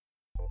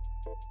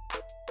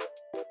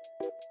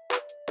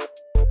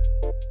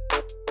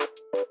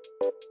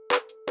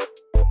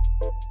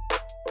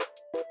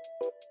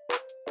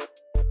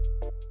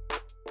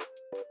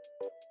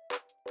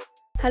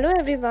Hello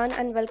everyone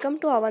and welcome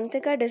to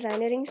Avantika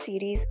Designeering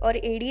series or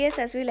ADS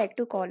as we like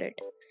to call it.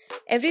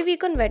 Every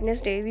week on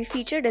Wednesday, we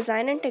feature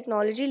design and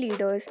technology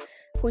leaders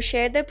who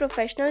share their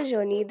professional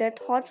journey, their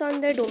thoughts on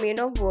their domain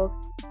of work,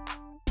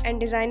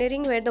 and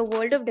designeering where the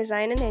world of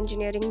design and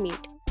engineering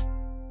meet.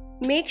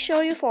 Make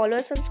sure you follow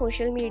us on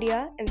social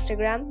media,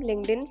 Instagram,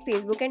 LinkedIn,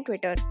 Facebook, and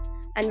Twitter.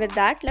 And with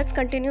that, let's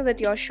continue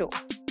with your show.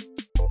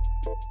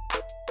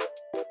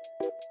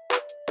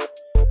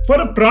 For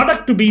a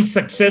product to be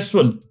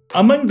successful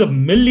among the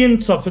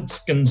millions of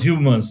its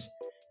consumers,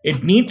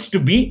 it needs to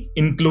be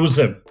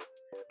inclusive.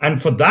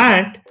 And for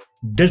that,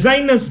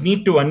 designers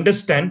need to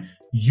understand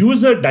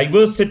user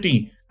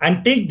diversity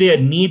and take their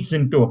needs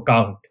into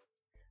account.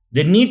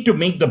 They need to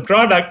make the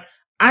product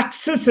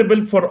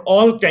accessible for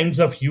all kinds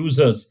of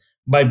users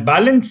by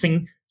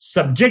balancing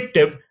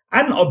subjective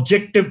and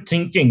objective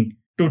thinking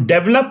to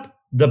develop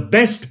the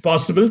best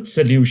possible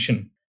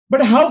solution.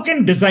 But how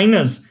can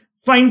designers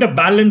find a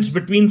balance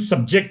between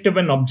subjective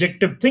and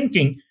objective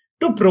thinking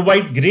to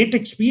provide great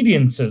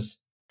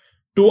experiences?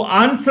 To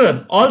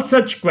answer all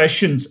such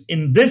questions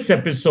in this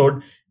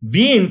episode,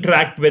 we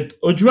interact with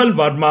Ujjwal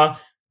Verma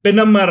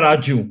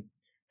Pinammaraju,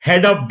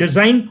 Head of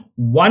Design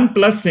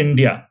OnePlus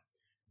India.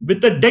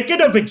 With a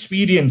decade of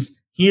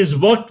experience, he has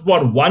worked for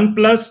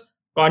OnePlus,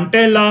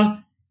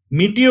 Contella,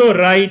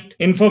 Meteorite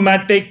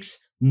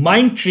Informatics,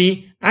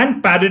 Mindtree,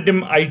 and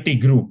Paradigm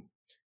IT Group.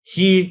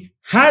 He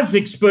has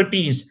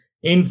expertise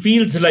in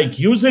fields like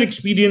user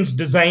experience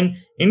design,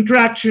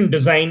 interaction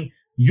design,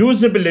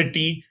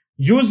 usability,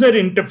 user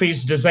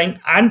interface design,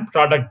 and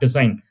product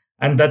design.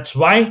 And that's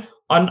why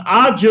on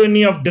our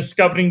journey of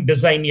discovering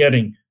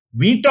designeering,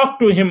 we talk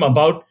to him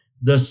about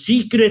the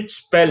secret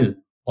spell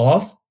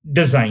of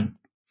design.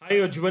 Hi,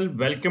 Ujjwal.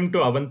 Welcome to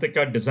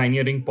Avantika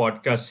Designeering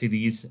podcast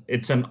series.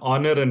 It's an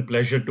honor and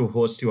pleasure to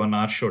host you on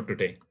our show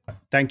today.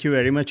 Thank you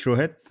very much,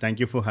 Rohit. Thank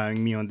you for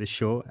having me on the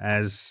show.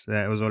 As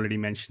I was already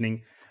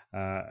mentioning,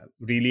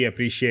 really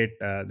appreciate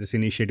this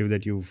initiative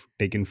that you've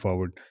taken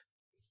forward.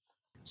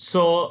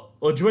 So,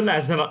 Ujjwal,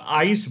 as an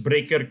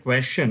icebreaker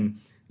question,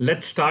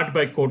 let's start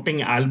by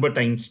quoting Albert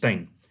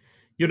Einstein.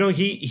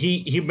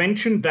 He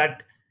mentioned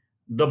that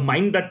the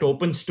mind that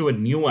opens to a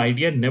new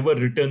idea never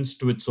returns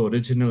to its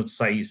original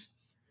size.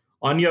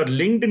 On your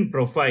LinkedIn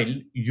profile,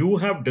 you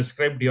have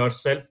described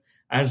yourself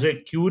as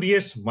a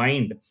curious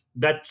mind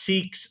that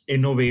seeks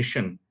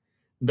innovation.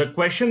 The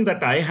question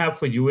that I have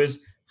for you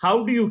is,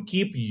 how do you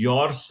keep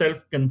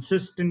yourself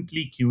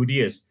consistently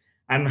curious,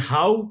 and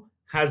how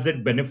has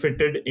it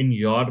benefited in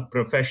your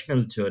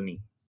professional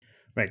journey?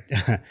 Right.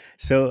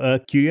 So,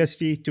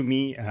 curiosity to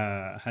me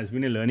has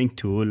been a learning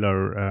tool,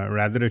 or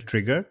rather a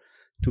trigger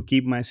to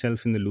keep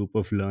myself in the loop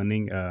of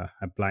learning,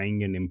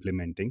 applying, and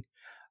implementing.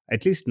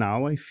 At least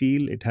now, I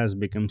feel it has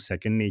become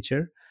second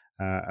nature.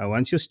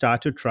 Once you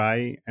start to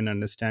try and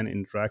understand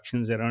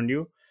interactions around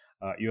you,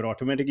 you're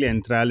automatically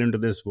enthralled into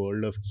this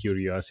world of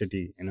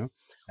curiosity.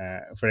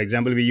 For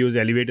example, we use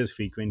elevators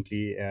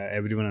frequently.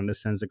 Everyone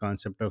understands the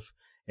concept of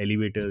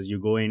elevators. You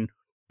go in,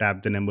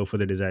 tap the number for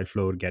the desired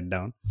floor, get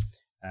down.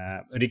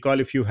 Recall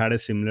if you had a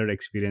similar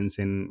experience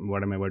in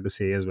what I'm about to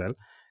say as well.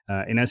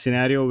 In a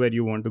scenario where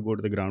you want to go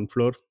to the ground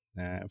floor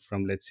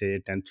from, let's say,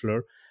 10th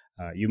floor,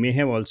 you may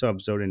have also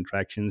observed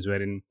interactions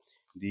wherein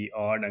the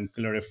odd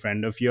uncle or a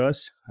friend of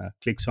yours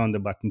clicks on the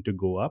button to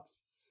go up.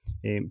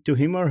 To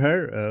him or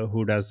her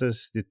who does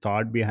this, the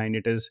thought behind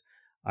it is,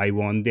 I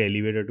want the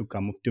elevator to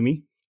come up to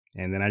me,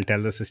 and then I'll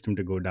tell the system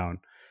to go down.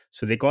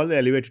 So they call the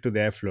elevator to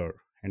their floor.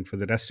 And for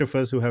the rest of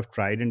us who have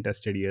tried and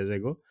tested years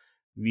ago,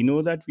 we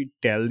know that we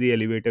tell the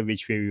elevator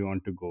which way we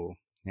want to go,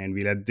 and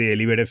we let the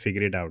elevator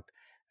figure it out,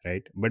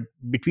 right? But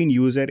between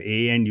user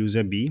A and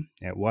user B,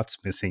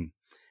 what's missing?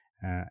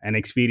 An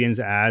experience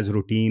as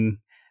routine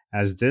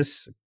as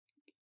this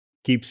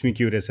keeps me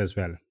curious as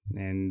well,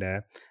 and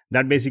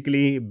that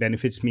basically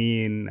benefits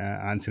me in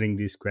answering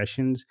these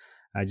questions.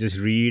 I just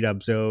read,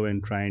 observe,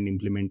 and try and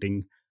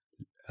implement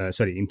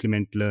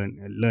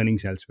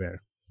learnings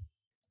elsewhere.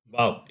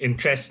 Wow,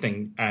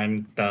 interesting.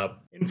 And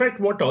in fact,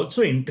 what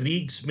also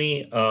intrigues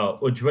me,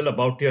 Ujjwal,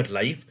 about your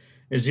life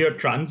is your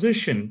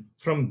transition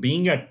from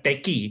being a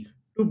techie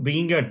to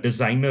being a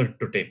designer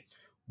today.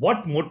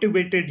 What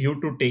motivated you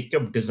to take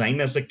up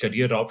design as a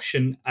career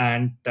option?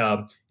 And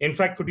in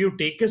fact, could you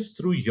take us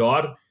through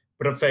your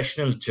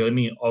professional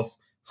journey of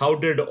how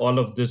did all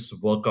of this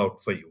work out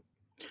for you?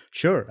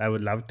 Sure, I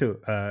would love to.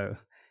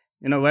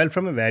 Well,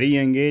 from a very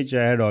young age,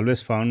 I had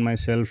always found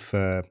myself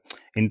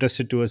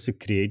interested towards the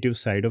creative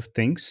side of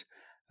things.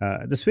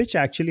 The switch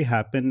actually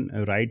happened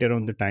right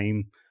around the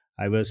time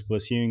I was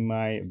pursuing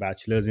my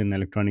bachelor's in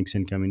electronics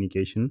and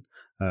communication.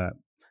 Uh,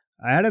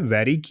 I had a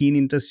very keen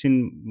interest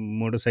in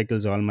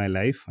motorcycles all my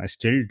life. I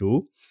still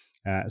do.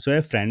 So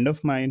a friend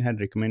of mine had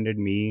recommended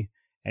me,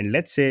 and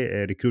let's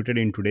say recruited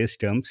in today's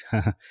terms,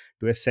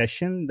 to a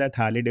session that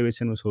Harley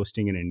Davidson was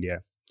hosting in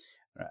India.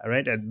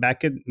 right?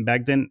 Back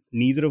then,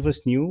 neither of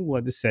us knew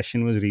what the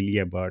session was really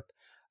about.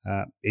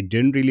 It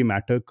didn't really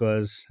matter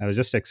because I was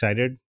just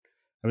excited.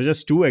 I was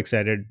just too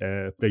excited,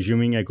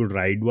 presuming I could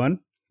ride one.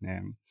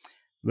 Um,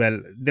 well,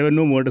 there were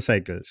no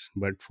motorcycles,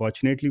 but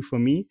fortunately for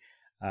me,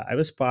 I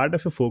was part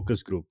of a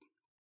focus group.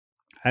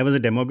 I was a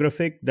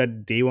demographic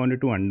that they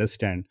wanted to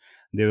understand.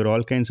 There were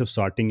all kinds of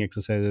sorting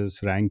exercises,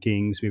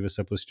 rankings we were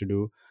supposed to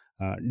do,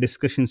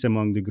 discussions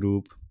among the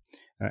group,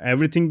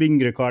 everything being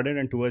recorded,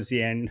 and towards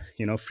the end,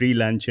 free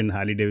lunch and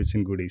Harley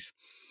Davidson goodies.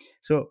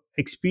 So,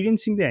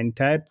 experiencing the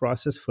entire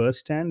process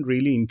firsthand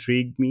really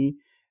intrigued me.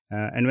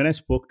 And when I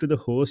spoke to the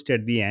host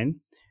at the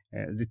end,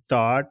 the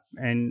thought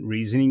and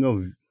reasoning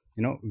of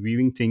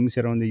viewing things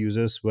around the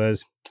users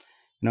was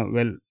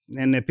well,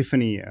 an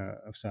epiphany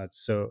of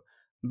sorts. So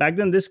back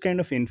then, this kind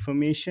of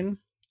information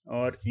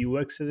or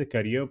UX as a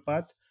career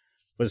path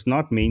was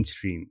not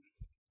mainstream.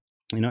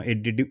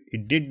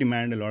 It did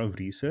demand a lot of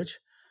research.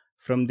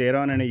 From there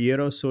on, and a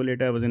year or so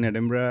later, I was in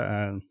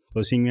Edinburgh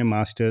pursuing my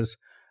masters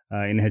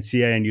in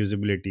HCI and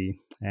usability,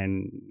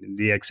 and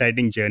the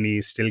exciting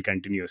journey still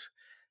continues.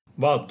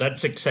 Wow,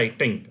 that's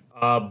exciting.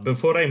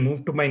 Before I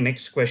move to my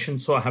next question,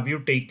 so have you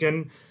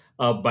taken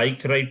a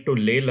bike ride to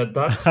Leh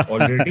Ladakh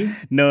already?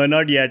 No,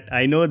 not yet.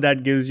 I know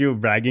that gives you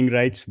bragging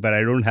rights, but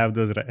I don't have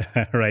those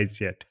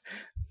rights yet.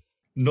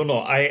 No, no,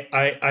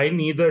 I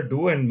neither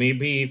do, and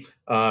maybe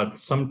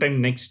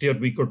sometime next year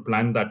we could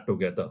plan that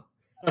together.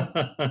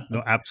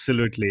 No,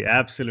 absolutely,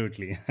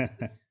 absolutely.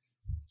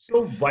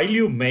 So, while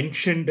you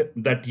mentioned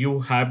that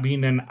you have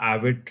been an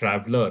avid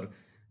traveler,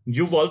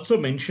 you've also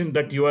mentioned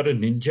that you are a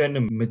ninja and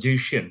a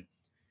magician.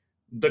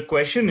 The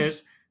question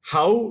is,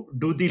 how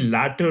do the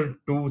latter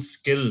two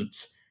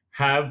skills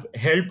have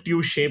helped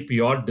you shape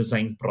your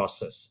design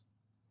process?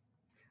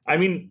 I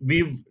mean,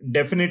 we've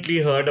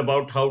definitely heard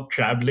about how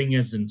traveling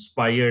has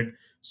inspired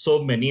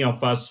so many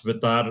of us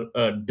with our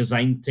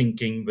design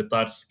thinking, with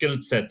our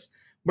skill sets.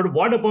 But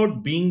what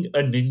about being a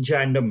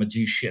ninja and a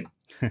magician?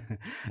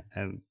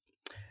 um,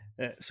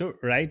 so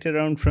right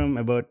around from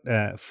about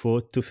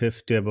fourth to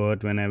fifth to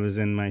about when I was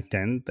in my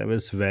 10th, I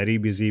was very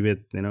busy with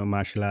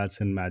martial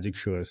arts and magic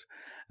shows.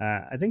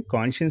 I think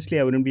consciously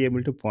I wouldn't be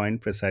able to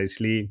point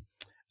precisely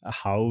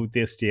how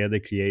they steer the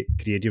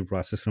creative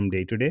process from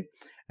day to day.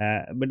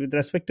 But with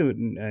respect to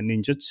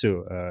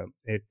ninjutsu,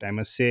 it I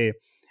must say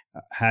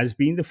has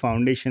been the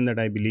foundation that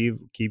I believe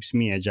keeps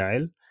me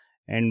agile,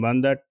 and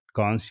one that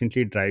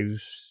constantly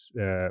drives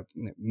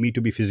me to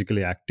be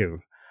physically active.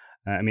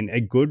 I mean, a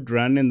good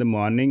run in the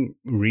morning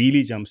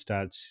really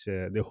jumpstarts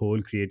the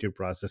whole creative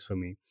process for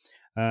me.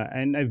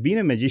 And I've been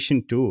a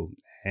magician too,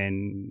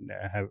 and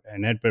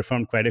had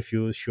performed quite a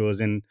few shows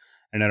in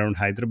and around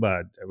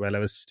Hyderabad while I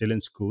was still in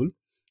school.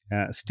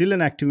 Still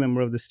an active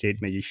member of the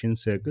State Magician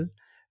Circle.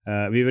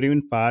 We were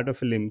even part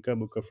of a Limca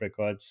Book of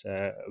Records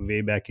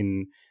way back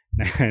in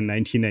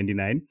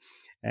 1999.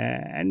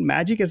 And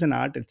magic as an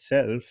art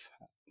itself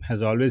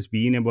has always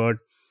been about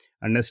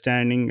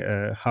understanding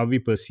how we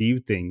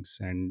perceive things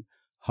and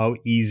how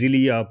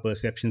easily our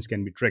perceptions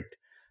can be tricked.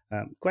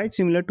 Quite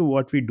similar to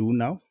what we do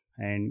now,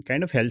 and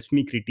kind of helps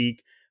me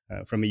critique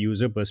from a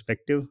user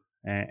perspective,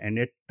 and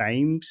at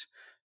times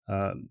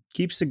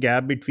keeps the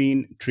gap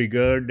between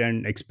triggered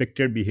and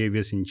expected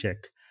behaviors in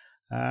check.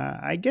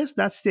 I guess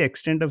that's the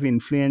extent of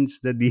influence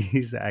that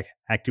these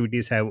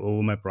activities have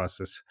over my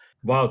process.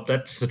 Wow,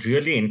 that's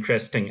really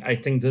interesting. I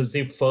think this is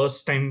the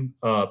first time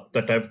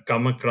that I've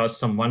come across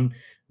someone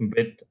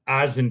with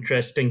as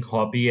interesting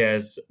hobby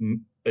as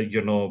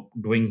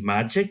doing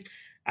magic,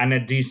 and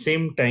at the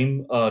same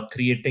time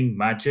creating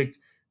magic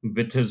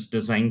with his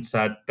designs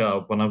at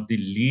one of the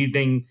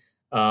leading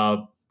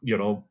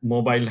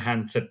mobile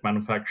handset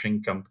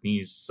manufacturing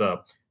companies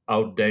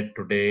out there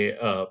today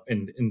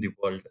in the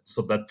world.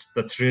 So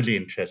that's really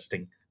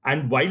interesting.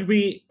 And while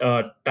we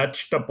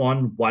touched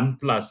upon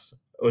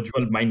OnePlus,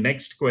 Ujjwal, my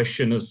next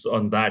question is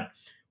on that.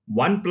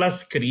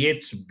 OnePlus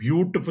creates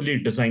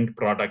beautifully designed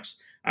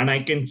products, and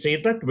I can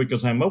say that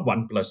because I'm a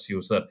OnePlus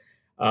user.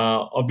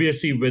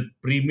 Obviously, with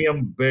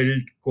premium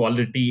build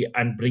quality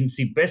and brings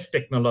the best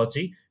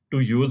technology to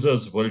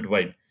users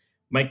worldwide.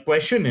 My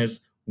question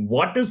is,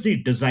 what is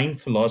the design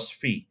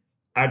philosophy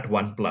at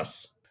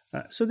OnePlus?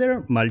 So there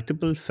are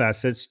multiple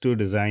facets to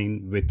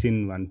design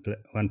within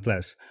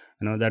OnePlus.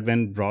 That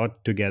when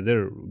brought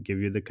together, give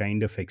you the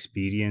kind of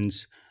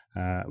experience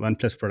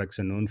OnePlus products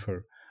are known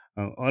for.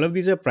 All of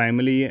these are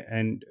primarily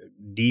and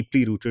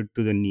deeply rooted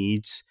to the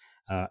needs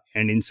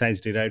and insights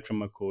derived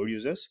from our core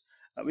users.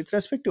 With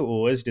respect to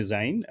OS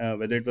design,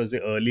 whether it was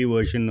the early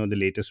version or the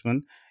latest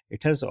one,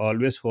 it has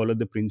always followed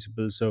the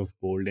principles of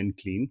bold and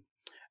clean.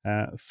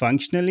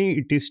 Functionally,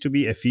 it is to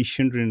be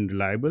efficient and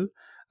reliable,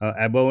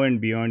 above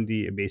and beyond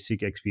the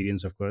basic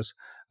experience, of course.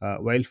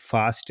 While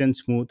fast and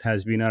smooth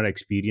has been our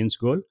experience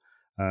goal,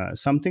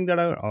 something that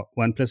our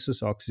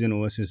OnePlus's Oxygen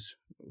OS is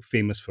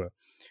famous for.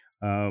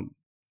 Um,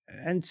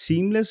 and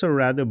seamless or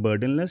rather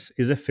burdenless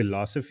is a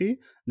philosophy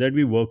that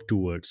we work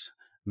towards,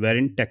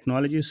 wherein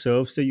technology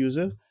serves the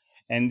user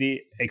and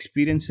the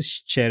experience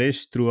is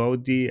cherished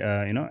throughout the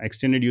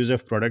extended use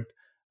of product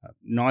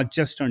not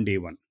just on day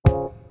one.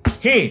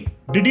 Hey,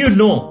 did you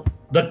know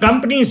the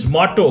company's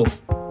motto,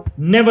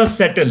 never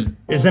settle,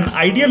 is an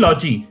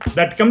ideology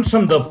that comes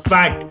from the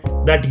fact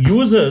that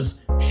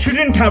users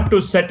shouldn't have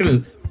to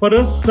settle for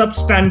a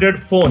substandard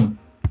phone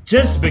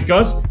just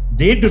because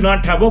they do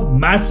not have a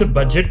massive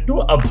budget to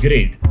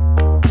upgrade.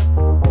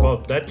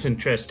 Wow, that's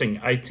interesting.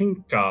 I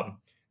think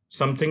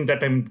something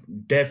that I'm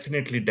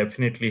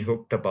definitely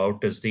hooked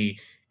about is the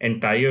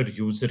entire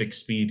user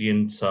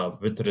experience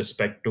with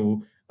respect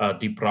to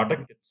the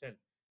product itself.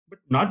 But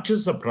not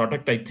just the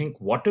product. I think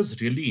what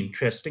is really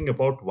interesting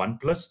about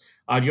OnePlus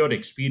are your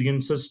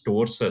experiences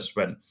stores as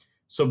well.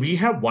 So we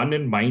have one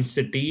in my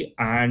city,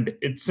 and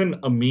it's an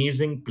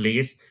amazing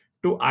place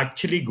to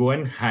actually go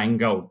and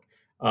hang out.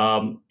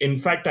 In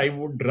fact, I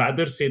would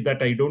rather say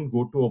that I don't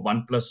go to a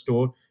OnePlus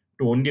store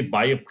to only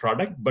buy a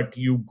product, but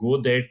you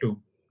go there to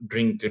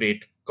drink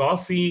great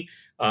coffee,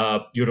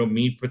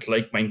 meet with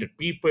like-minded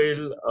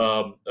people,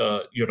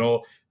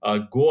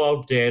 go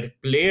out there,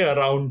 play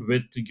around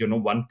with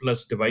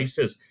OnePlus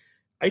devices.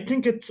 I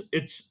think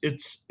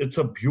it's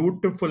a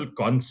beautiful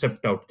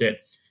concept out there.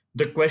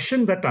 The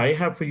question that I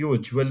have for you,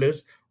 Ujjwal,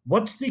 is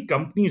what's the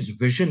company's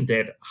vision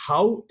there?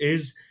 How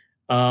is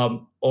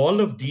all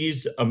of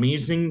these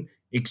amazing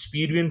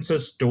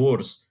experiences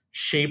stores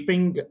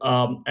shaping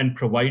and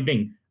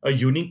providing a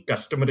unique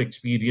customer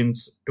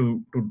experience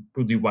to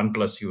the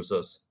OnePlus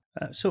users?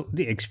 So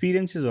the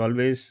experience is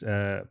always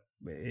a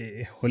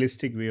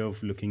holistic way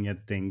of looking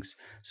at things.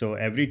 So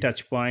every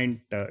touch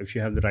point, if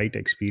you have the right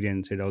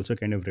experience, it also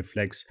kind of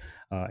reflects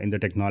in the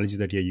technology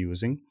that you're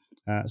using.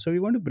 So we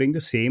want to bring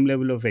the same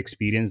level of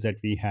experience that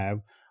we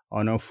have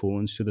on our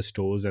phones to the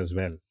stores as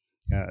well.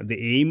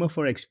 The aim of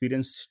our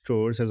experience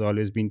stores has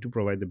always been to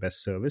provide the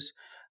best service,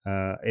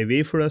 a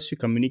way for us to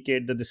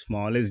communicate that the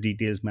smallest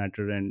details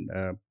matter, and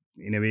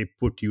in a way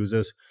put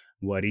users'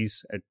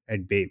 worries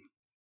at bay,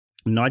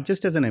 not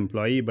just as an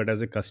employee but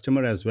as a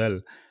customer as well.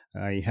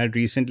 I had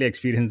recently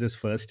experienced this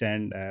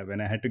firsthand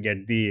when I had to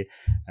get the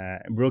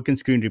broken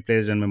screen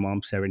replaced on my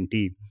mom's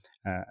 70.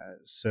 uh,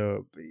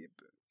 so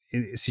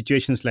in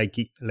situations like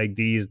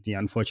these, the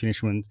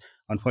unfortunate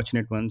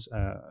ones,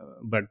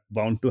 but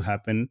bound to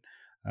happen,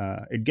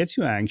 it gets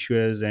you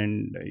anxious,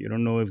 and you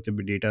don't know if the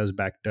data is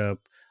backed up.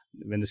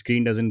 When the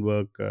screen doesn't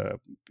work,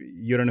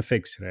 you're on a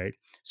fix, right?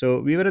 So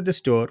we were at the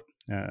store.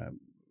 uh,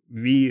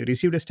 we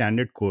received a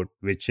standard code,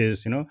 which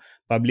is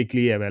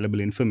publicly available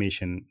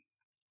information.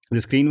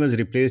 The screen was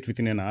replaced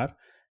within an hour,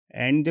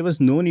 and there was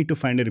no need to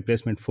find a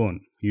replacement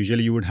phone.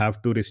 Usually you would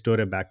have to restore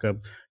a backup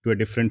to a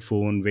different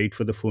phone, wait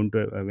for the phone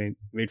to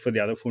wait for the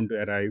other phone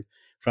to arrive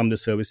from the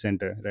service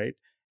center, right?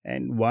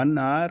 And 1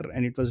 hour,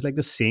 and it was like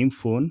the same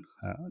phone.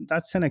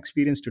 That's an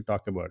experience to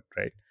talk about,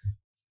 right?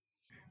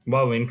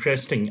 Wow,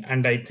 interesting.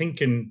 And I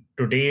think in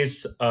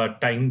today's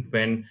time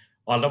when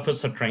all of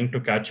us are trying to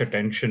catch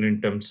attention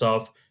in terms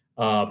of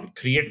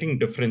creating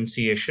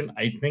differentiation,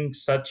 I think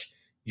such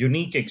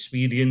unique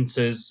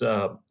experiences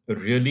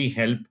really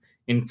help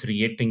in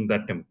creating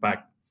that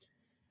impact.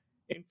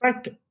 In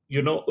fact,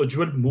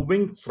 Ujjwal,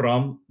 moving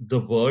from the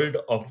world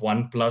of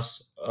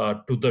OnePlus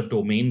to the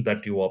domain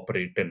that you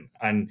operate in,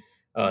 and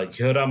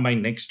here are my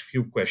next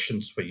few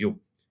questions for you.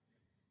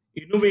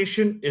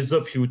 Innovation is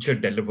the future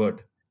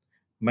delivered.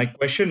 My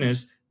question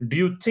is, do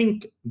you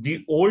think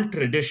the old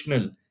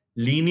traditional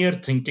linear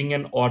thinking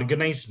and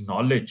organized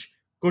knowledge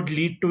could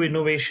lead to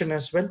innovation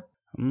as well?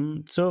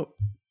 So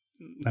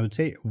I would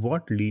say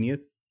what linear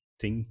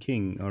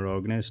thinking or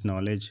organized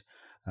knowledge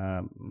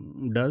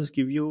does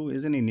give you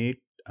is an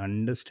innate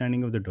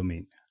understanding of the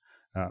domain,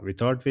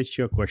 without which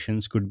your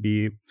questions could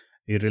be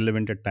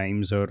irrelevant at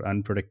times or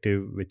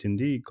unproductive within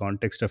the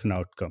context of an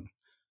outcome.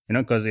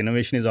 Because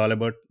innovation is all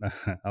about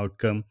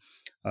outcome,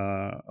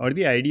 or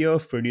the idea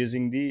of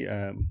producing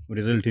the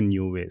result in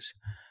new ways.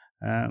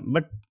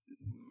 But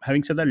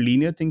having said that,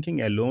 linear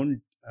thinking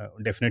alone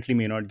definitely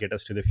may not get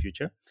us to the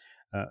future.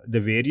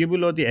 The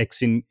variable or the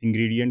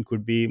ingredient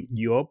could be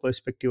your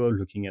perspective of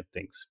looking at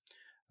things.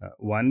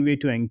 One way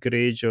to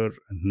encourage or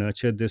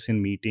nurture this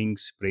in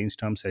meetings,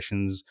 brainstorm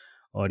sessions,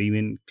 or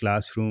even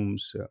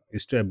classrooms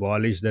is to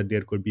abolish that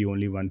there could be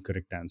only one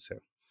correct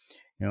answer.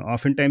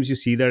 Oftentimes you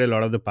see that a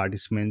lot of the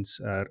participants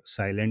are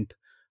silent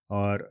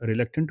or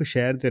reluctant to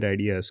share their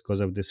ideas because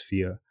of this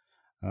fear.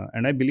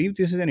 And I believe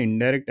this is an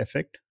indirect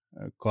effect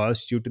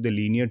caused due to the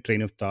linear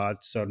train of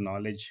thoughts or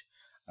knowledge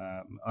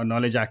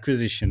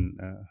acquisition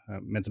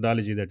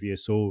methodology that we are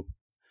so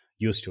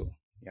used to.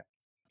 Yeah.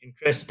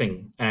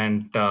 Interesting.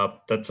 And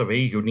that's a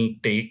very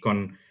unique take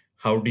on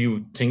how do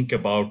you think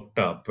about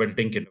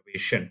building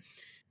innovation.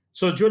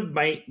 So, Joel,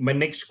 my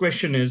next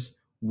question is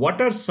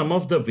what are some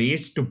of the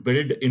ways to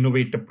build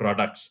innovative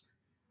products?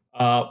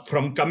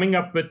 From coming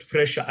up with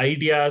fresh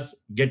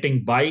ideas,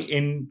 getting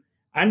buy-in,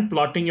 and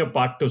plotting your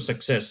path to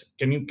success.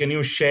 Can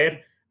you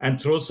share and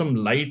throw some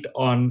light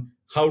on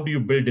how do you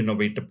build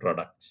innovative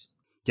products?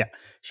 Yeah,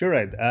 sure.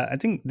 Right. I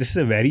think this is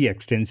a very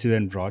extensive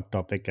and broad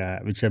topic,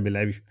 which I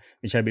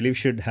believe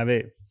should have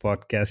a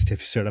podcast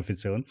episode of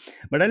its own.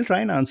 But I'll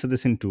try and answer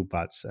this in two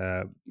parts.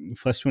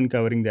 First one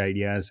covering the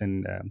ideas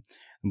and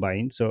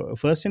buy-in. So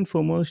first and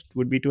foremost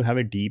would be to have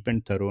a deep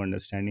and thorough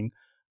understanding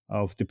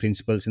of the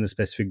principles in the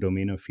specific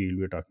domain or field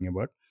we're talking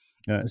about.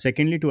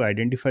 Secondly, to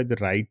identify the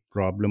right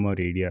problem or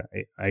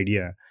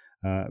idea,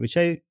 which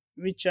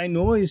I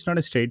know is not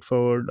a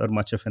straightforward or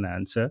much of an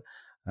answer.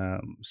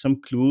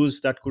 Some clues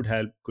that could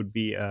help could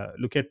be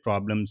look at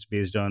problems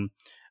based on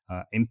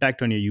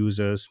impact on your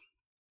users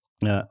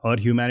or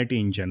humanity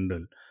in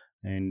general,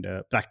 and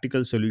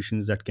practical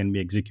solutions that can be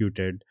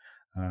executed.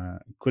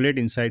 Collect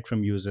insight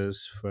from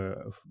users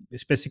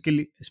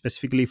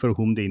specifically for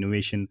whom the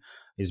innovation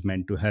is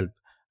meant to help.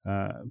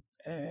 Uh,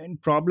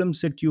 and problems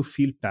that you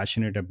feel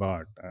passionate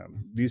about.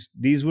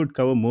 These would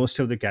cover most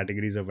of the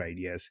categories of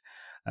ideas.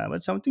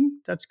 But something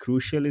that's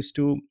crucial is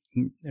to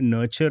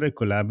nurture a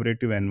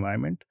collaborative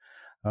environment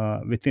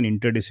within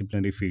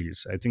interdisciplinary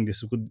fields. I think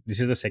this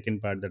is the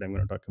second part that I'm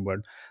going to talk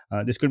about.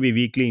 This could be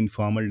weekly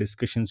informal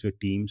discussions with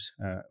teams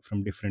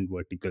from different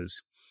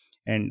verticals.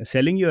 And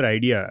selling your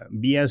idea,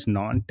 be as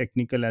non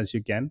technical as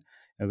you can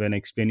when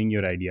explaining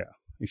your idea.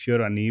 If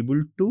you're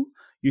unable to,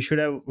 you should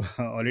have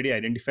already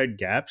identified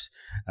gaps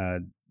uh,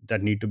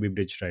 that need to be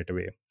bridged right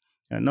away.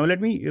 Now,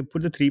 let me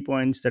put the 3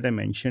 points that I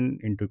mentioned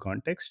into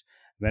context.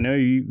 Whenever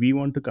we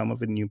want to come up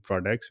with new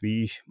products,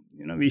 we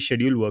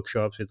schedule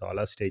workshops with all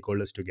our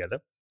stakeholders together,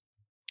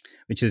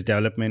 which is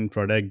development,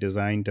 product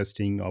design,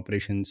 testing,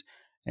 operations,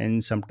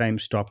 and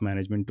sometimes top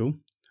management too.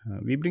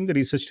 We bring the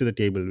research to the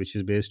table, which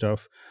is based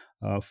of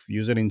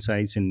user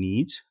insights and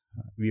needs.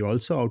 We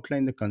also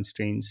outline the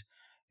constraints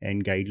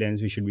and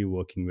guidelines we should be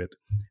working with.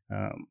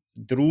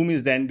 The room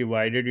is then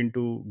divided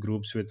into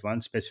groups with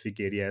one specific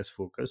area as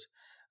focus.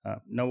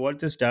 Now, what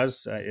this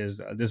does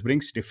is this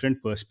brings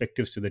different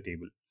perspectives to the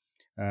table.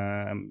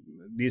 um,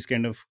 these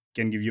kind of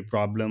can give you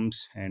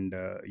problems and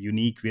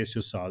unique ways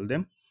to solve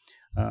them.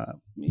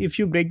 If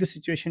you break the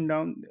situation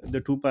down,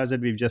 the two parts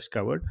that we've just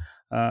covered,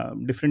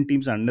 different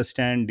teams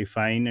understand,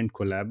 define, and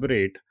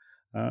collaborate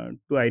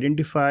to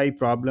identify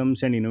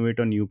problems and innovate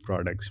on new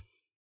products,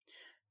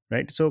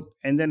 right? So,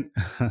 and then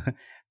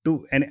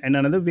and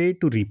another way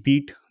to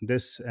repeat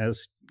this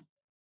as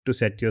to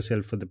set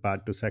yourself for the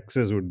path to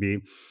success would be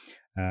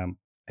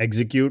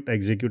execute,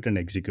 execute, and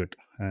execute.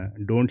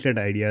 Don't let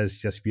ideas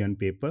just be on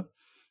paper.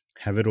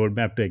 Have a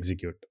roadmap to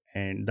execute,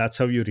 and that's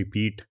how you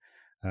repeat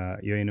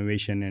your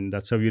innovation, and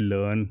that's how you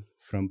learn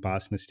from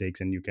past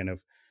mistakes, and you kind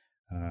of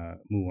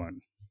move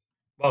on.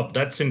 Wow,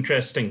 that's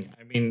interesting.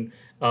 I mean,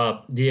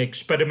 the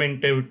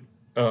experimental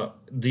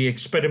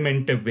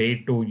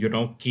way to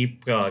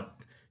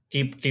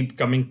keep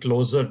coming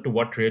closer to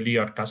what really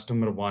your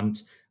customer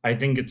wants. I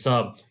think it's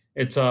a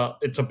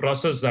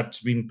process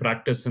that's been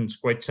practiced since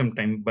quite some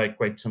time by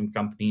quite some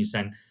companies,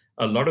 and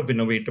a lot of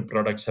innovative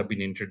products have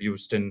been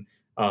introduced in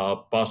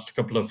past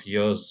couple of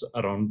years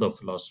around the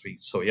philosophy.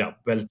 So yeah,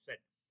 well said.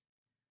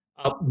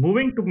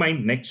 Moving to my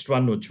next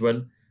one,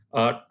 Ujjwal,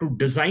 to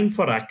design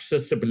for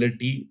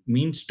accessibility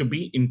means to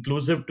be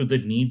inclusive to the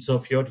needs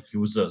of your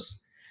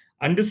users.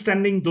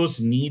 Understanding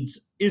those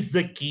needs is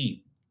the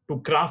key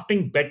to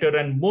crafting better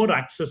and more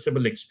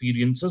accessible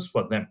experiences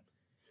for them.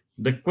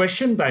 The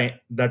question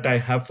that I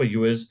have for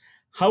you is,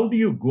 how do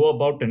you go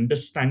about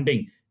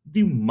understanding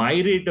the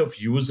myriad of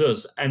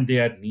users and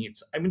their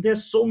needs? I mean,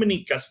 there's so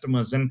many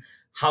customers, and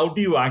how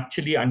do you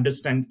actually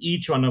understand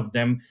each one of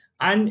them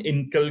and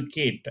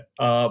inculcate,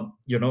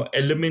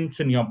 elements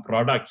in your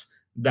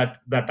products that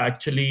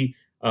actually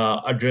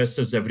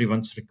addresses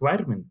everyone's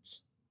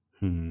requirements?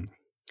 Hmm.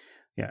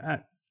 Yeah,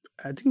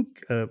 I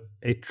think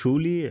a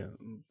truly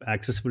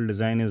accessible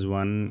design is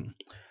one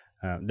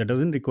that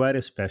doesn't require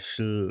a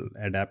special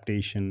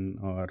adaptation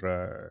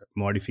or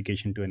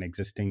modification to an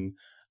existing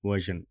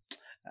version.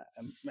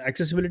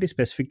 Accessibility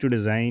specific to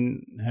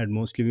design had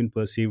mostly been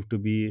perceived to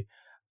be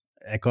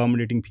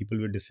accommodating people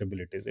with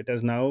disabilities. It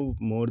has now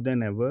more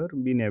than ever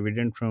been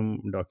evident from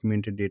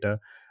documented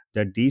data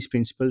that these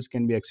principles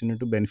can be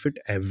extended to benefit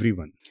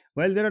everyone.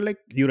 While there are, like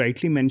you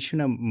rightly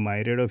mentioned, a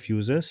myriad of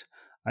users,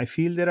 I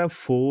feel there are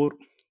four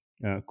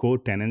core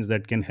tenets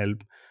that can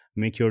help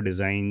make your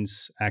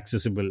designs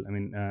accessible. I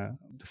mean,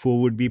 the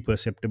four would be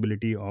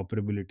perceptibility,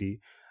 operability,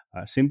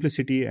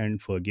 simplicity,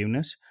 and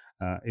forgiveness.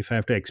 If I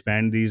have to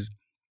expand these,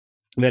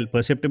 well,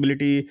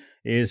 perceptibility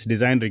is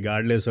designed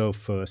regardless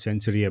of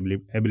sensory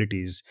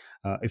abilities.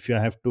 If you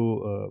have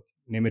to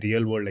name a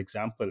real world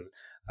example,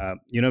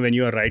 when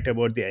you are right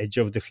about the edge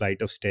of the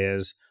flight of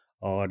stairs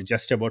or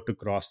just about to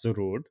cross the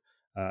road,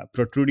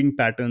 protruding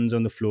patterns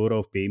on the floor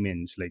of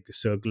pavements like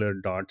circular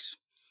dots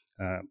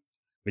uh,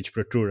 which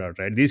protrude out,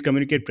 right? These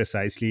communicate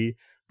precisely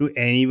to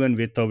anyone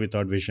with or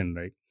without vision,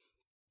 right?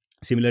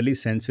 Similarly,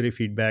 sensory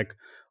feedback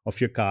of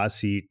your car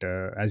seat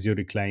as you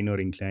recline or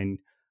incline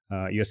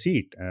your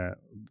seat.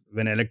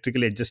 When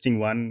electrically adjusting,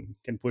 one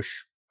can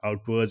push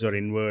outwards or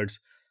inwards,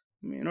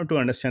 to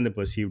understand the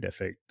perceived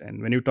effect.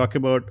 And when you talk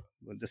about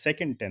the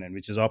second tenet,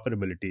 which is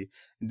operability,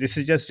 this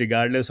is just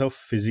regardless of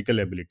physical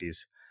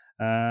abilities.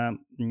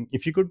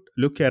 If you could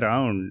look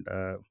around,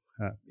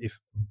 if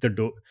the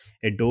door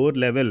a door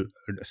level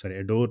sorry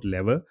a door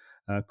lever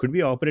could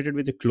be operated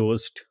with a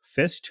closed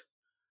fist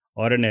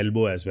or an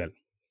elbow as well,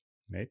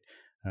 right?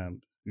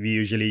 We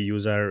usually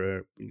use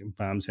our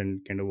palms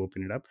and kind of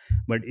open it up.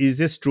 But is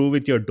this true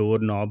with your door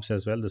knobs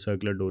as well? The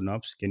circular door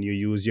knobs, can you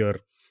use your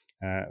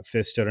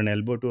fist or an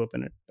elbow to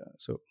open it?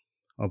 So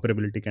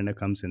operability kind of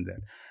comes in there.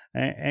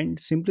 And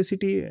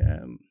simplicity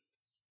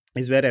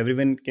is where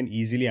everyone can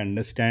easily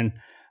understand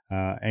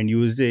and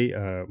use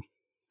the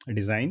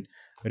design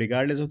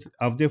regardless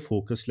of their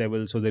focus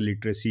levels or the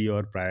literacy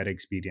or prior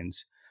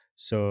experience.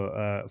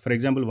 So for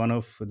example, one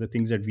of the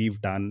things that we've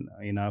done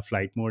in our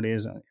flight mode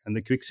is in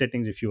the quick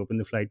settings. If you open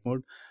the flight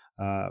mode,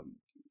 uh,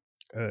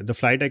 the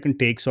flight icon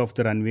takes off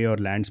the runway or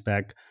lands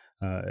back,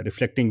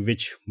 reflecting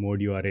which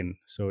mode you are in.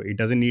 So it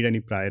doesn't need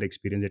any prior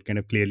experience. It kind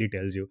of clearly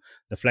tells you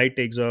the flight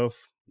takes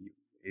off,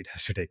 it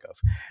has to take off,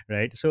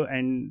 right? So,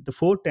 and the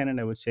fourth tenet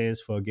I would say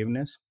is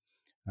forgiveness.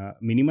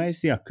 Minimize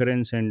the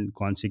occurrence and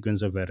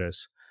consequence of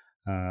errors.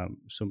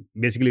 So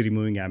basically,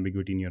 removing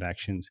ambiguity in your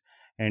actions.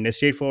 And a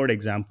straightforward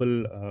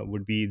example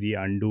would be the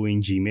undo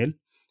in Gmail.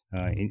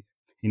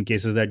 In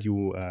cases that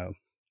you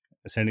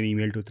send an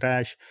email to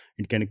trash,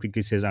 it kind of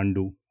quickly says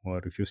undo. Or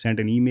if you send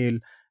an email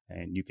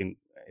and you can,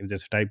 if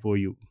there's a typo,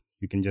 you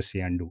can just say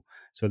undo.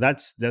 So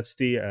that's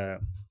the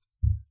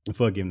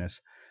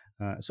forgiveness.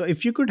 So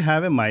if you could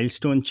have a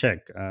milestone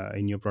check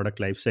in your product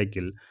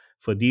lifecycle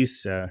for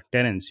these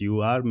tenants,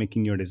 you are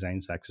making your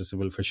designs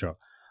accessible for sure,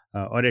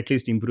 or at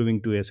least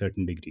improving to a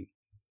certain degree.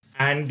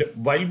 And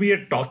while we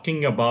are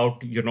talking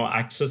about,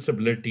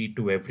 accessibility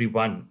to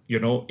everyone,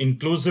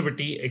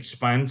 inclusivity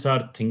expands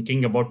our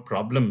thinking about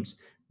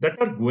problems that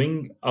are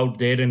going out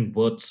there and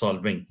worth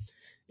solving.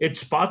 It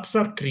sparks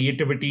our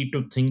creativity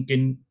to think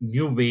in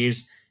new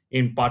ways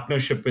in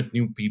partnership with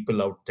new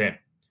people out there.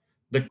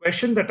 The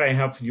question that I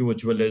have for you,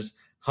 Ujjwal,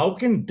 is how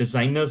can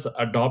designers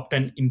adopt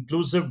an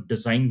inclusive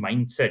design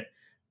mindset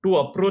to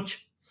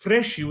approach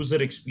fresh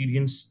user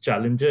experience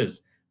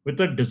challenges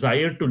with a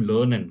desire to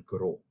learn and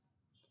grow?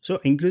 So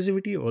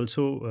inclusivity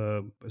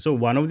also, so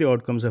one of the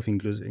outcomes of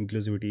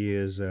inclusivity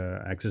is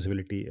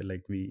accessibility,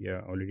 like we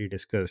already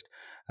discussed.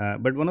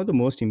 But one of the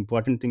most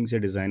important things a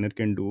designer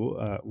can do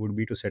would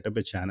be to set up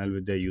a channel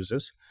with their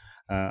users.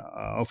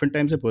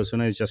 Oftentimes a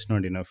persona is just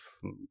not enough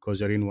because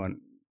you're in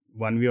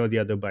one way or the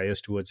other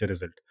biased towards a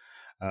result.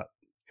 uh,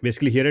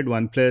 Basically, here at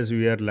OnePlus,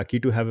 we are lucky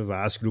to have a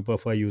vast group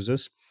of our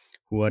users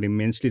who are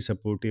immensely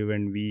supportive,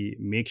 and we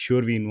make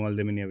sure we involve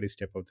them in every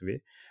step of the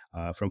way.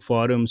 From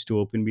forums to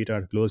open beta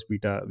or closed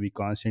beta, we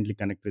constantly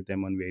connect with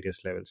them on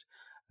various levels.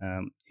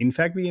 In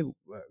fact,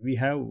 we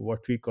have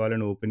what we call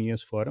an open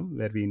ears forum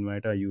where we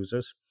invite our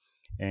users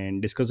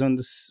and discuss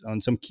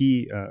on some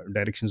key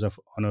directions of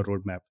on our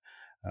roadmap.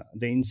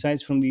 The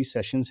insights from these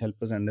sessions help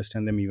us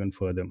understand them even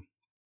further.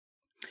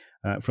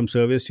 From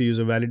service to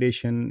user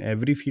validation,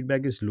 every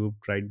feedback is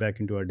looped right back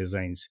into our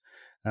designs.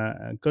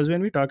 Because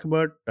when we talk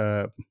about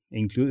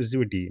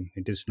inclusivity,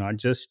 it is not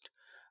just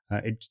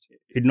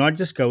it not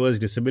just covers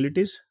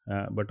disabilities,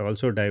 but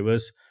also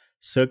diverse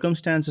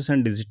circumstances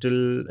and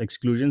digital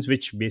exclusions,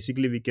 which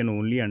basically we can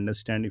only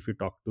understand if we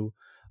talk to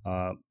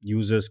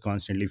users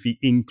constantly. If we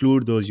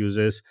include those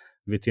users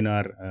within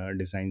our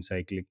design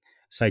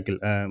cycle.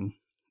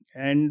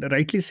 And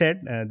rightly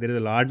said, there is a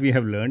lot we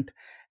have learned,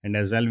 and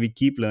as well we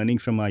keep learning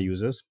from our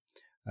users.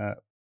 uh,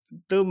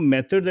 the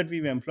method that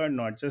we've employed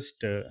not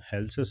just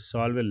helps us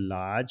solve a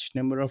large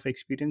number of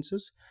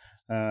experiences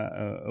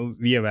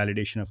via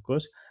validation, of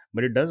course,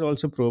 but it does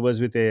also probe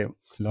us with a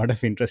lot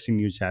of interesting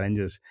new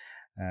challenges,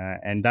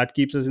 and that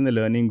keeps us in the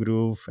learning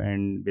groove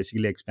and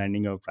basically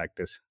expanding our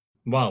practice.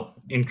 Wow,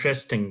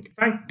 interesting. In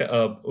fact,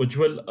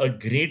 Ujjwal, a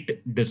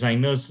great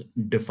designer's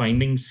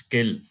defining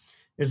skill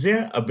is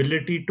their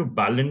ability to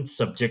balance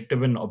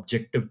subjective and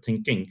objective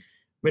thinking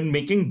when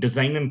making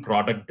design and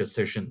product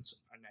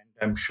decisions. And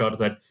I'm sure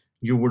that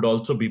you would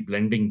also be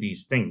blending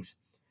these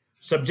things.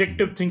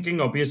 Subjective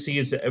thinking obviously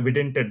is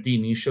evident at the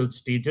initial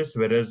stages,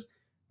 whereas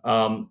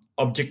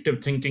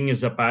objective thinking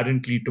is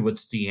apparently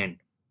towards the end.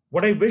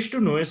 What I wish to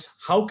know is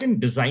how can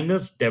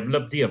designers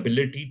develop the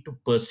ability to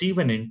perceive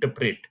and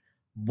interpret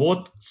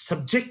both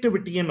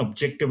subjectivity and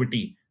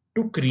objectivity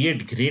to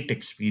create great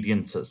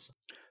experiences?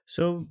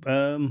 So,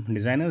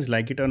 designers,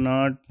 like it or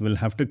not, will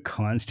have to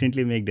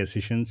constantly make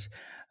decisions,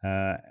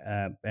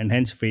 and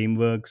hence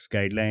frameworks,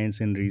 guidelines,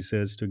 and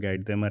research to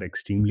guide them are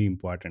extremely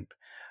important.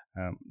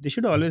 They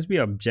should always be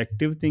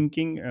objective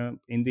thinking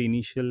in the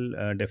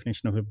initial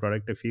definition of a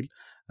product, I feel,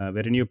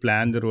 wherein you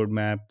plan the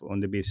roadmap on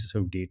the basis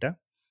of data,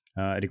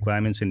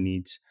 requirements, and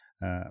needs.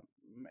 Uh,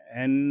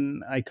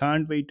 and I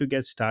can't wait to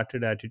get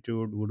started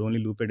attitude would only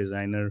loop a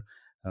designer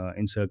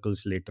in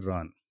circles later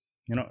on.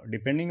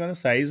 Depending on the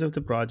size of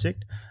the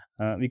project,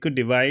 we could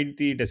divide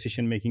the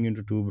decision making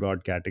into two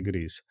broad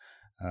categories.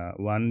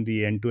 One,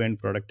 the end to end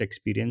product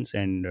experience,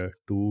 and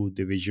two,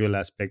 the visual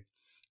aspect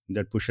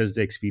that pushes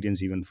the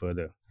experience even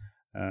further.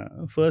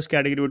 First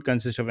category would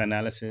consist of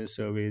analysis,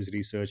 surveys,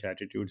 research,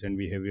 attitudes, and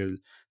behavioral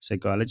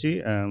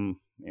psychology.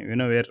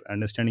 Where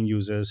understanding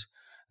users,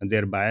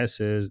 their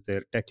biases,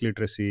 their tech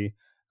literacy,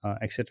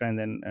 etc., and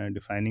then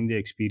defining the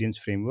experience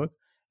framework,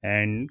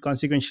 and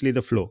consequentially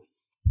the flow.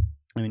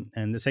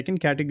 And the second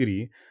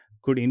category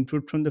could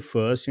input from the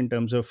first in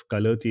terms of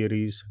color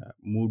theories,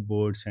 mood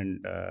boards,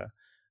 and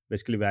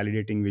basically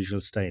validating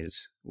visual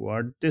styles.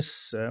 What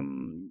this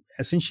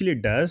essentially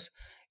does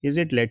is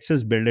it lets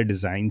us build a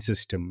design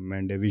system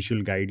and a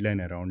visual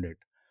guideline around it.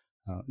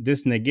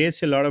 This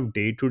negates a lot of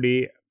day to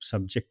day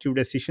subjective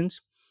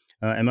decisions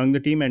among the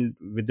team and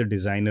with the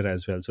designer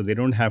as well. So they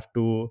don't have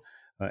to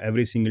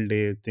every single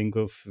day think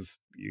of if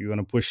you want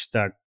to push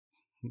that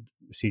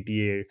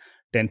CTA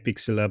 10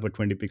 pixel up or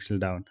 20 pixel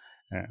down.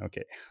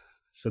 Okay,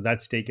 so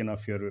that's taken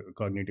off your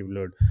cognitive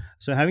load.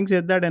 So having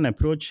said that, an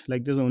approach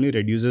like this only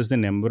reduces the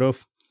number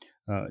of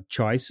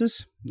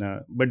choices,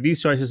 but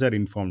these choices are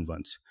informed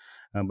ones.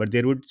 But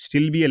there would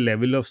still be a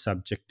level of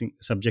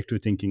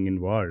subjective thinking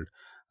involved.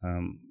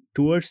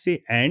 Towards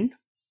the end,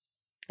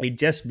 it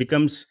just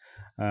becomes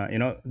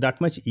that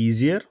much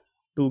easier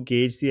to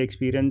gauge the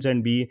experience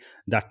and be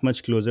that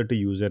much closer to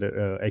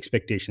user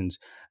expectations.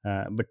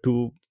 But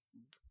to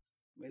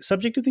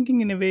subjective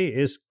thinking in a way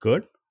is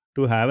good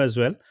to have as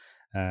well,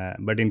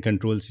 but in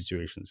controlled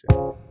situations.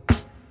 Yeah.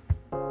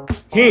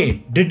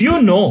 Hey, did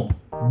you know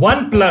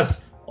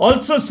OnePlus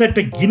also set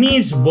a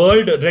Guinness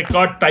World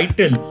Record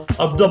title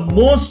of the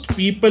most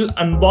people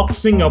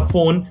unboxing a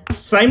phone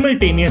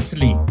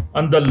simultaneously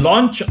on the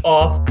launch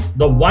of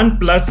the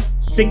OnePlus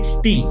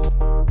 6T?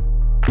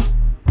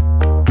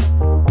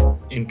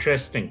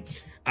 Interesting.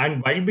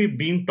 And while we've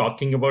been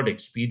talking about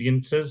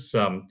experiences,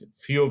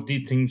 few of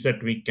the things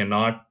that we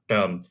cannot,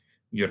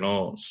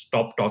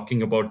 stop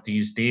talking about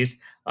these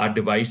days are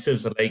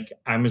devices like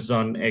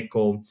Amazon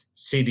Echo,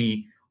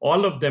 Siri.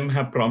 All of them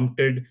have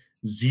prompted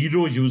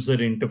zero user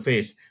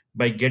interface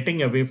by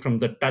getting away from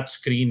the touch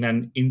screen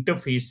and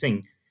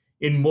interfacing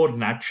in more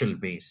natural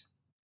ways.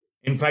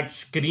 In fact,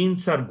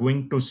 screens are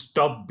going to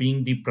stop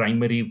being the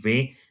primary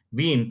way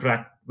we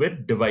interact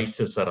with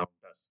devices around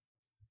us.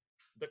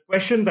 The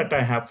question that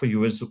I have for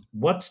you is,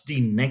 what's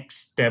the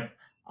next step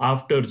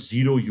after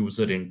zero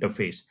user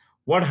interface?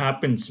 What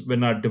happens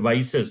when our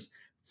devices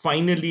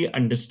finally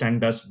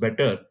understand us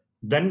better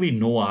than we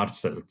know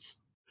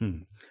ourselves?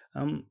 Hmm.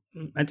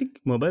 I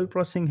think mobile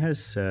processing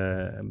has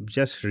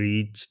just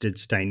reached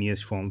its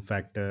tiniest form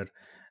factor.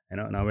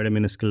 Now at a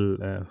minuscule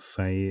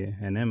 5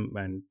 nm,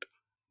 and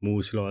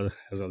Moore's law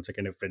has also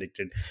kind of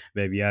predicted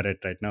where we are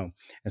at right now.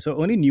 And so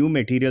only new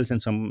materials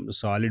and some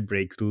solid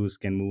breakthroughs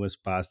can move us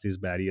past these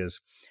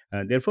barriers.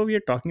 Therefore, we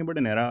are talking about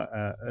an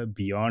era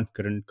beyond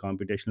current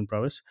computational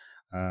prowess.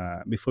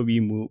 Before we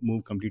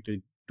move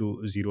completely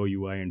to zero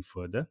UI and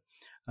further.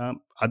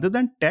 Other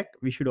than tech,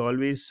 we should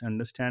always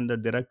understand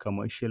that there are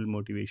commercial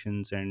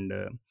motivations and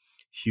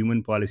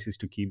human policies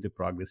to keep the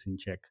progress in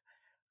check.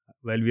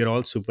 While we are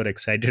all super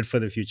excited for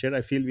the future,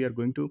 I feel we are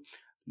going to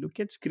look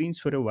at screens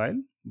for a while,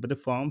 but the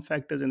form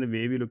factors and the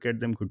way we look at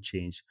them could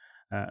change.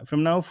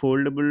 From now,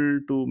 foldable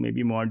to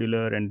maybe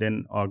modular and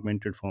then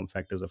augmented form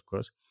factors, of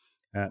course.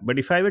 But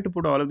if I were to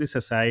put all of this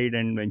aside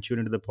and venture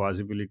into the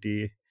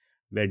possibility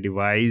where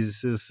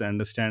devices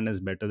understand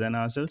us better than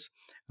ourselves,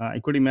 I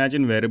could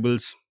imagine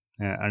wearables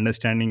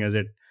understanding us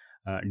at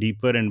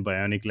deeper and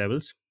bionic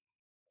levels,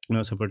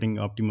 supporting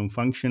optimum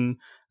function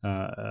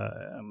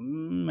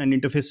and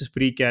interfaces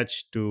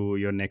pre-catch to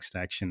your next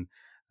action.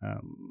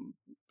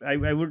 I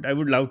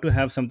would love to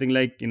have something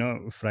like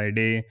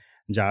Friday,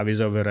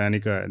 Jarvis or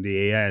Veronica,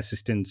 the AI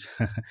assistants,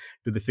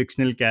 to the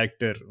fictional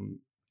character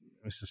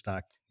Mr.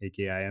 Stark,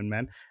 aka Iron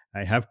Man.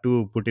 I have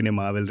to put in a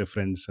Marvel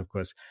reference, of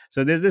course.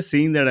 So there's this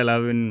scene that I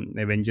love in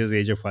Avengers: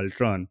 Age of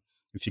Ultron.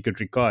 If you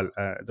could recall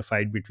the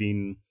fight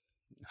between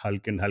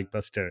Hulk and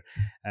Hulkbuster,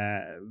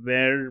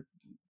 where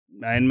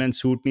Iron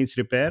Man's suit needs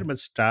repair, but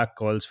Stark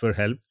calls for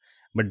help,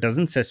 but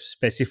doesn't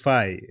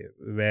specify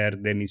where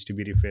there needs to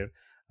be repair.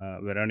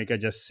 Veronica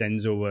just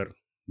sends over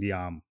the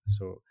arm.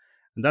 So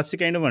that's the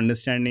kind of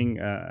understanding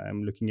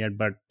I'm looking at,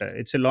 but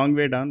it's a long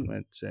way down.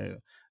 It's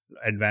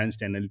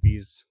advanced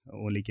NLPs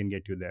only can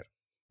get you there.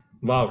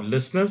 Wow,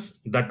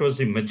 listeners, that was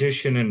the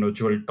magician and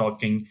Ujjwal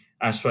talking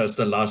as far as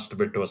the last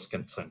bit was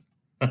concerned.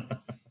 All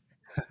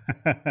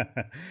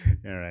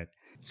right.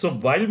 So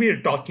while we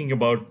are talking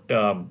about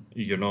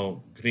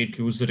great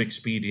user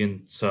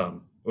experience,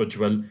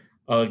 Ujjwal,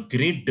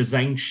 great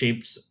design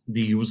shapes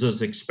the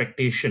user's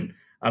expectation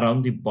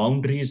around the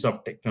boundaries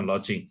of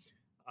technology.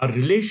 Our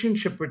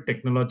relationship with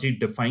technology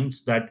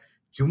defines that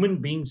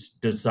human beings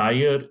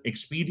desire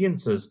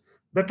experiences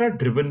that are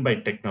driven by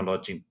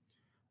technology.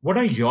 What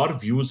are your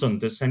views on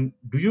this? And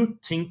do you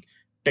think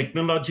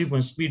technology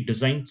must be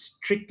designed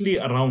strictly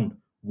around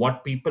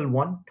what people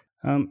want?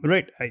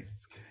 Right.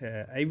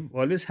 I've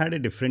always had a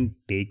different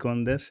take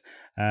on this.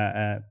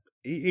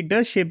 It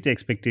does shape the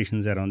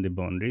expectations around the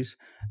boundaries,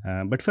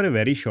 but for a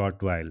very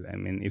short while. I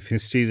mean, if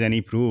history is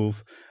any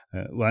proof,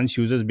 once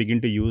users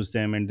begin to use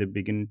them and they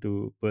begin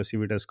to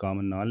perceive it as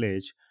common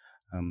knowledge,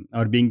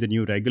 or being the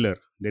new regular,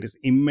 there is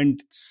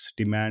immense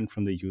demand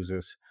from the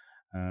users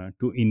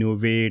to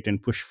innovate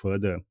and push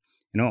further.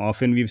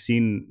 Often we've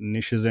seen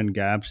niches and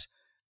gaps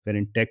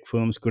wherein tech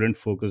firms couldn't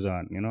focus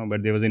on,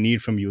 but there was a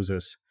need from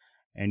users.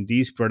 And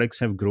these products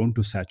have grown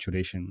to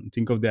saturation.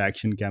 Think of the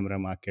action camera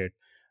market,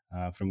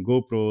 from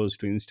GoPros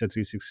to Insta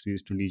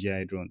 360s to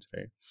DJI drones,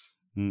 right?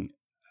 Mm,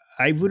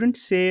 I wouldn't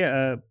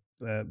say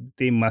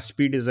they must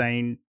be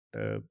designed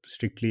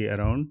strictly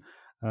around,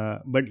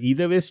 but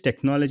either ways,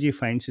 technology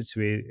finds its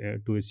way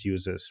to its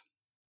users.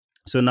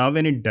 So now,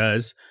 when it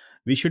does,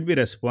 we should be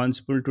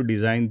responsible to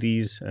design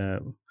these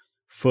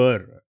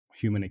for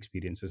human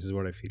experiences. Is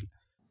what I feel.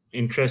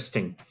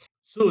 Interesting.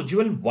 So,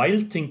 Jewel, while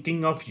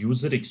thinking of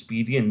user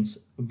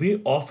experience, we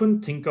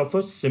often think of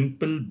a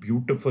simple,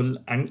 beautiful,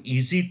 and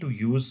easy to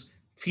use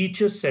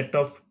feature set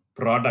of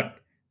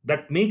product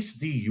that makes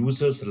the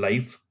user's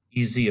life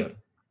easier.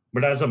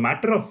 But as a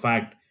matter of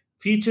fact,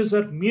 features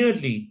are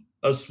merely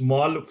a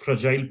small,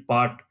 fragile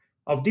part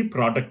of the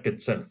product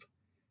itself.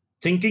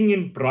 Thinking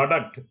in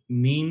product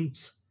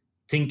means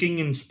thinking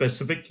in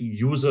specific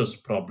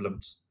users'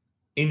 problems,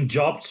 in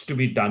jobs to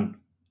be done,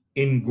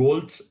 in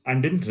goals,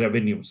 and in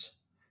revenues.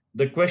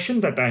 The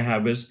question that I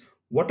have is,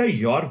 what are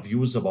your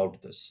views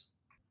about this?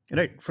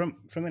 Right. From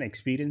an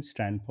experience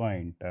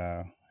standpoint,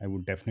 I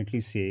would definitely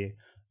say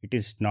it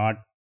is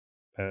not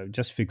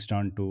just fixed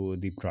on to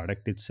the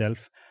product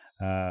itself,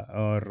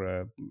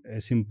 or a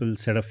simple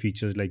set of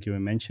features like you were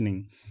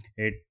mentioning.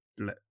 It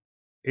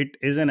it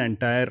is an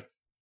entire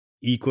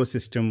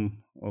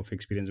ecosystem of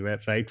experience where,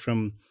 right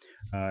from,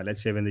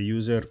 let's say, when the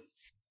user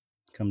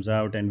comes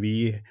out, and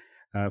we,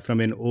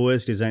 from an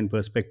OS design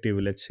perspective,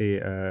 let's say,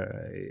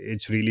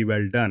 it's really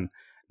well done.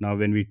 Now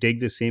when we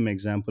take the same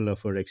example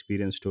of our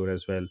experience store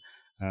as well,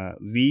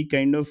 we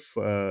kind of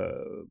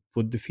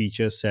put the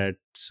feature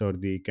sets or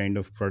the kind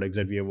of products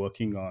that we are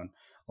working on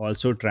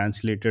also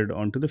translated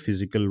onto the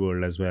physical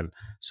world as well.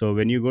 So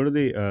when you go to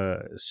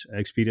the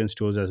experience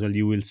stores as well,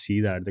 you will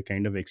see that the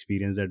kind of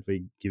experience that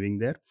we're giving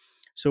there.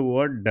 So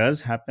what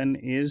does happen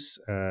is,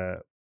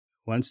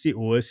 once the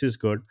OS is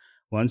good,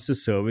 once the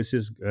service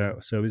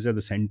at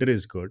the center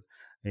is good,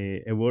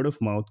 a word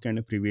of mouth kind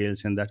of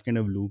prevails, and that kind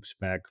of loops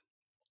back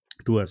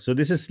to us. So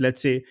this is,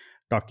 let's say,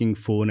 talking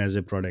phone as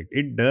a product.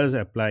 It does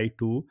apply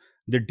to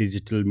the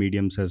digital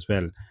mediums as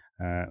well.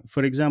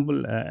 For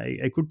example,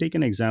 I could take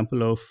an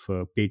example of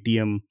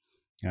Paytm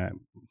uh,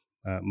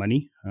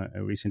 money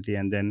recently,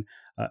 and then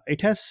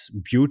it has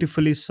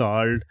beautifully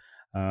solved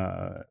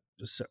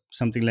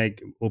something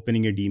like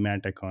opening a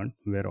demat account,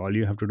 where all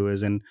you have to do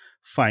is in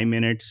 5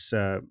 minutes,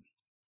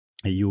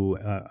 you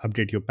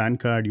update your PAN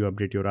card, you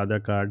update your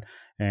Aadhaar card,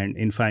 and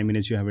in 5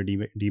 minutes you have a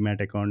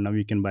demat account. Now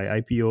you can buy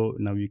IPO,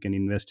 now you can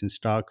invest in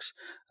stocks,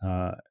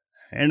 uh,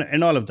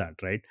 and all of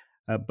that, right?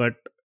 But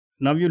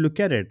now you look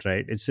at it,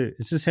 right? It's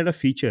a set of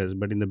features,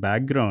 but in the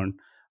background,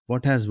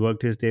 what has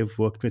worked is they've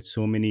worked with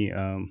so many.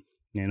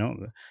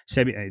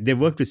 SEBI, they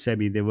worked with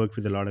SEBI, they worked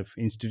with a lot of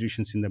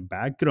institutions in the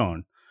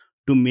background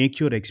to make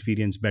your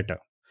experience better.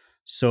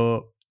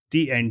 So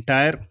the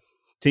entire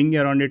thing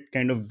around it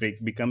kind of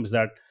becomes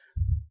that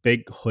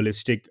big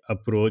holistic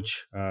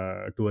approach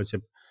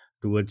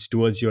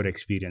towards your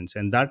experience,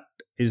 and that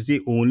is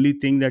the only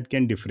thing that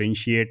can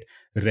differentiate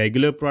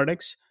regular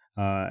products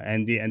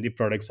and the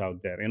products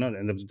out there, and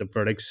the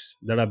products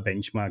that are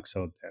benchmarks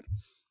out there.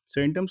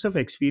 So in terms of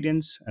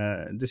experience,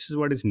 this is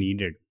what is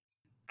needed.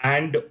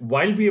 And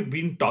while we have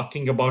been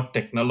talking about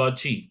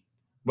technology,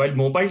 while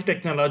mobile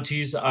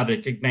technologies are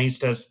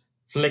recognized as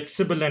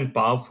flexible and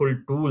powerful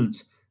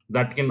tools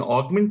that can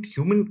augment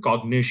human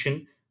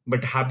cognition,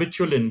 but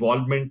habitual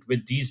involvement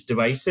with these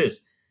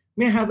devices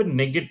may have a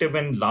negative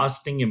and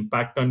lasting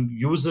impact on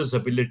users'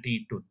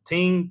 ability to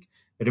think,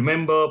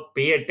 remember,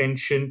 pay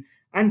attention,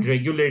 and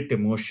regulate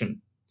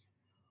emotion.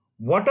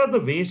 What are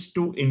the ways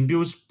to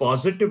induce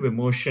positive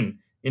emotion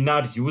in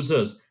our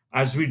users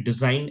as we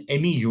design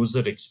any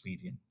user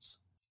experience?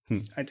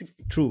 I think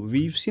true.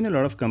 We've seen a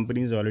lot of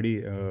companies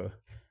already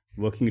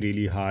working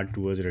really hard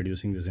towards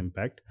reducing this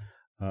impact.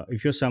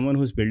 If you're someone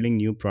who's building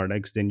new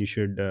products, then you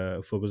should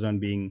focus on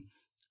being,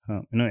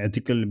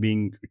 ethical,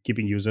 being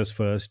keeping users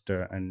first,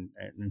 and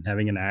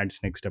having an ads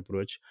next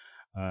approach.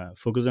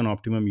 Focus on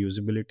optimum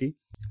usability.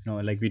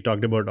 Like we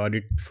talked about,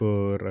 audit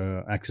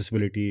for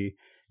accessibility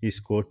is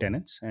core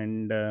tenets,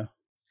 and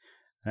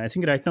I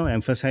think right now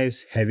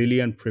emphasize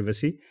heavily on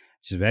privacy,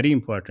 which is very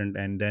important,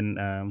 and then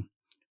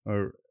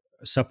or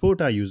support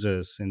our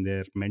users in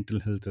their mental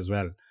health as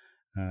well.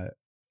 Uh,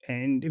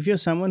 and if you're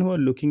someone who are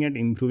looking at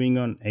improving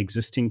on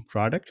existing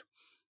product,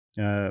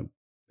 uh,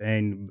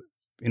 and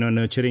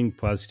nurturing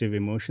positive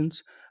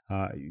emotions,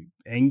 uh,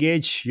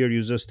 engage your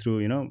users through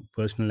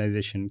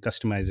personalization,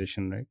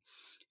 customization, right?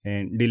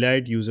 And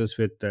delight users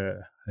with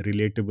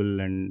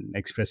relatable and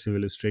expressive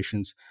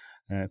illustrations,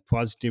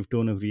 positive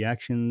tone of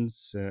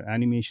reactions,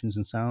 animations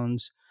and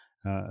sounds.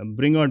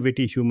 Bring out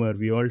witty humor.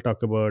 We all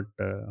talk about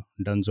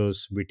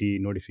Dunzo's witty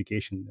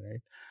notification,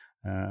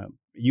 right?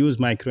 Use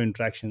micro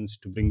interactions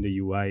to bring the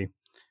UI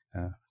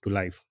to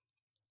life.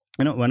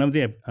 One of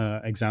the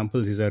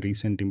examples is our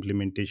recent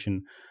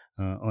implementation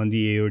on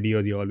the AOD,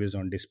 or the always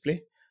on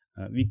display.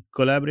 We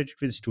collaborated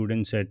with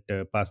students at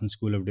Parsons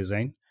School of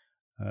Design,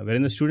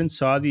 wherein the students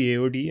saw the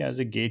AOD as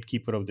a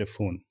gatekeeper of their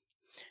phone.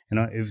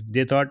 If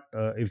they thought,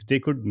 if they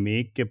could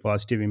make a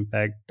positive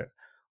impact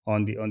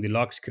on the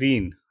lock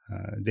screen,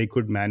 they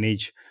could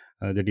manage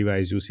the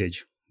device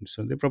usage.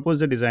 So they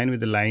proposed a design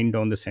with a line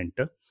down the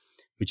center,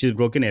 which is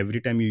broken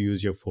every time you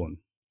use your phone,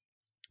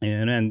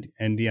 and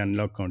the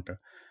unlock counter.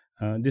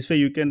 This way,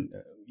 you can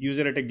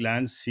user at a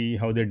glance see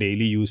how their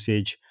daily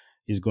usage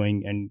is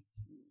going, and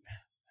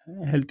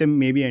help them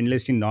maybe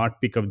endlessly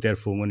not pick up their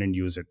phone and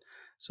use it.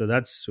 So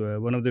that's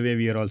one of the way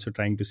we are also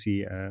trying to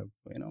see,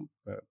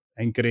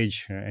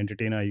 encourage,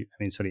 entertain our, I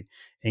mean, sorry,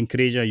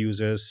 encourage our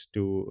users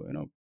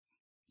to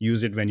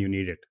use it when you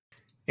need it.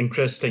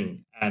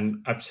 Interesting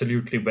and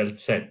absolutely well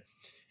said.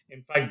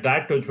 In fact,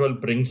 that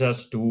Ujjwal brings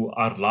us to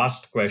our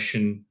last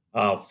question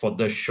for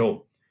the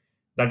show.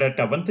 That at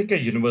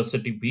Avantika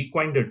University, we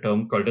coined a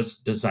term called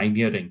as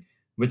designeering,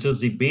 which is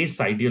the base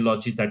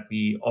ideology that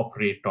we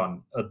operate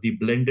on, the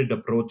blended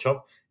approach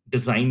of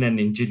design and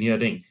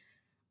engineering.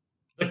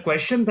 The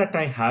question that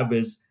I have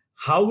is,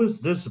 how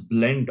is this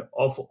blend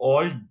of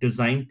all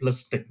design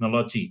plus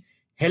technology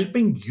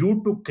helping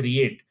you to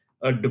create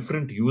a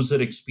different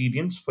user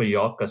experience for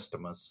your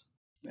customers?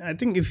 I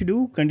think if you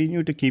do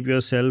continue to keep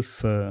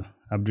yourself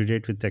up to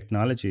date with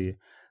technology,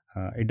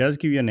 it does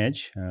give you an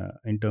edge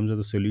in terms of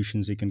the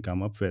solutions you can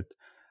come up with.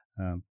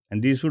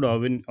 And these would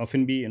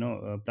often be,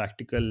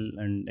 practical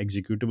and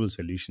executable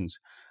solutions,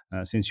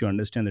 since you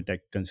understand the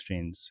tech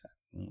constraints.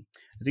 I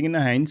think in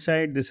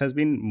hindsight, this has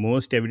been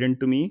most evident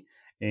to me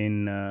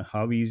in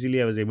how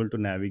easily I was able to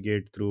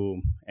navigate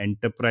through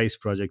enterprise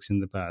projects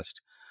in the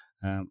past.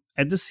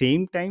 At the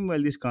same time,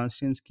 while these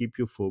constraints keep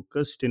you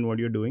focused in what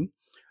you're doing,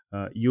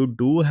 you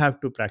do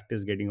have to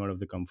practice getting out of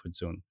the comfort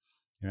zone.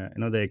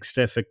 The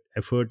extra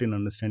effort in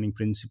understanding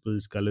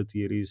principles, color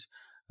theories,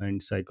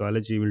 and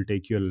psychology will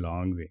take you a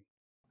long way.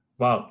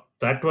 Wow,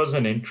 that was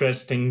an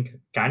interesting,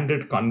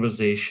 candid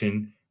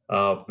conversation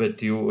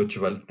with you,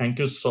 Ujjwal. Thank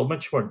you so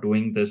much for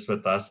doing this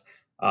with us.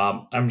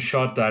 I'm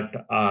sure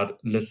that our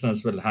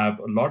listeners will have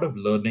a lot of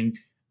learning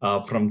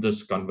from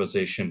this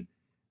conversation.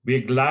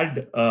 We're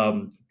glad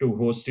to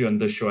host you on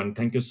the show, and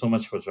thank you so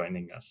much for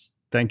joining us.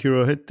 Thank you,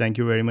 Rohit. Thank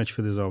you very much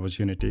for this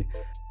opportunity.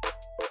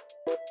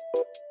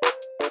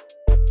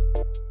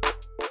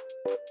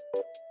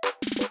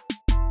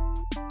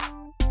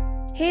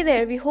 Hey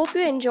there, we hope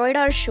you enjoyed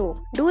our show.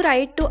 Do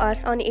write to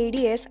us on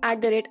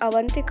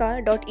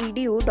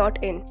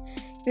ads@avantika.edu.in.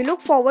 We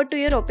look forward to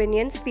your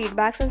opinions,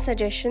 feedbacks, and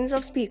suggestions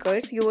of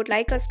speakers you would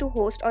like us to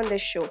host on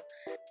this show.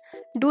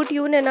 Do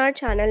tune in our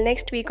channel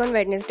next week on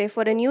Wednesday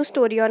for a new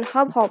story on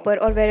Hubhopper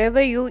or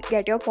wherever you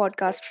get your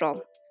podcast from.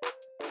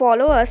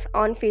 Follow us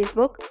on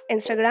Facebook,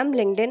 Instagram,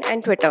 LinkedIn,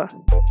 and Twitter.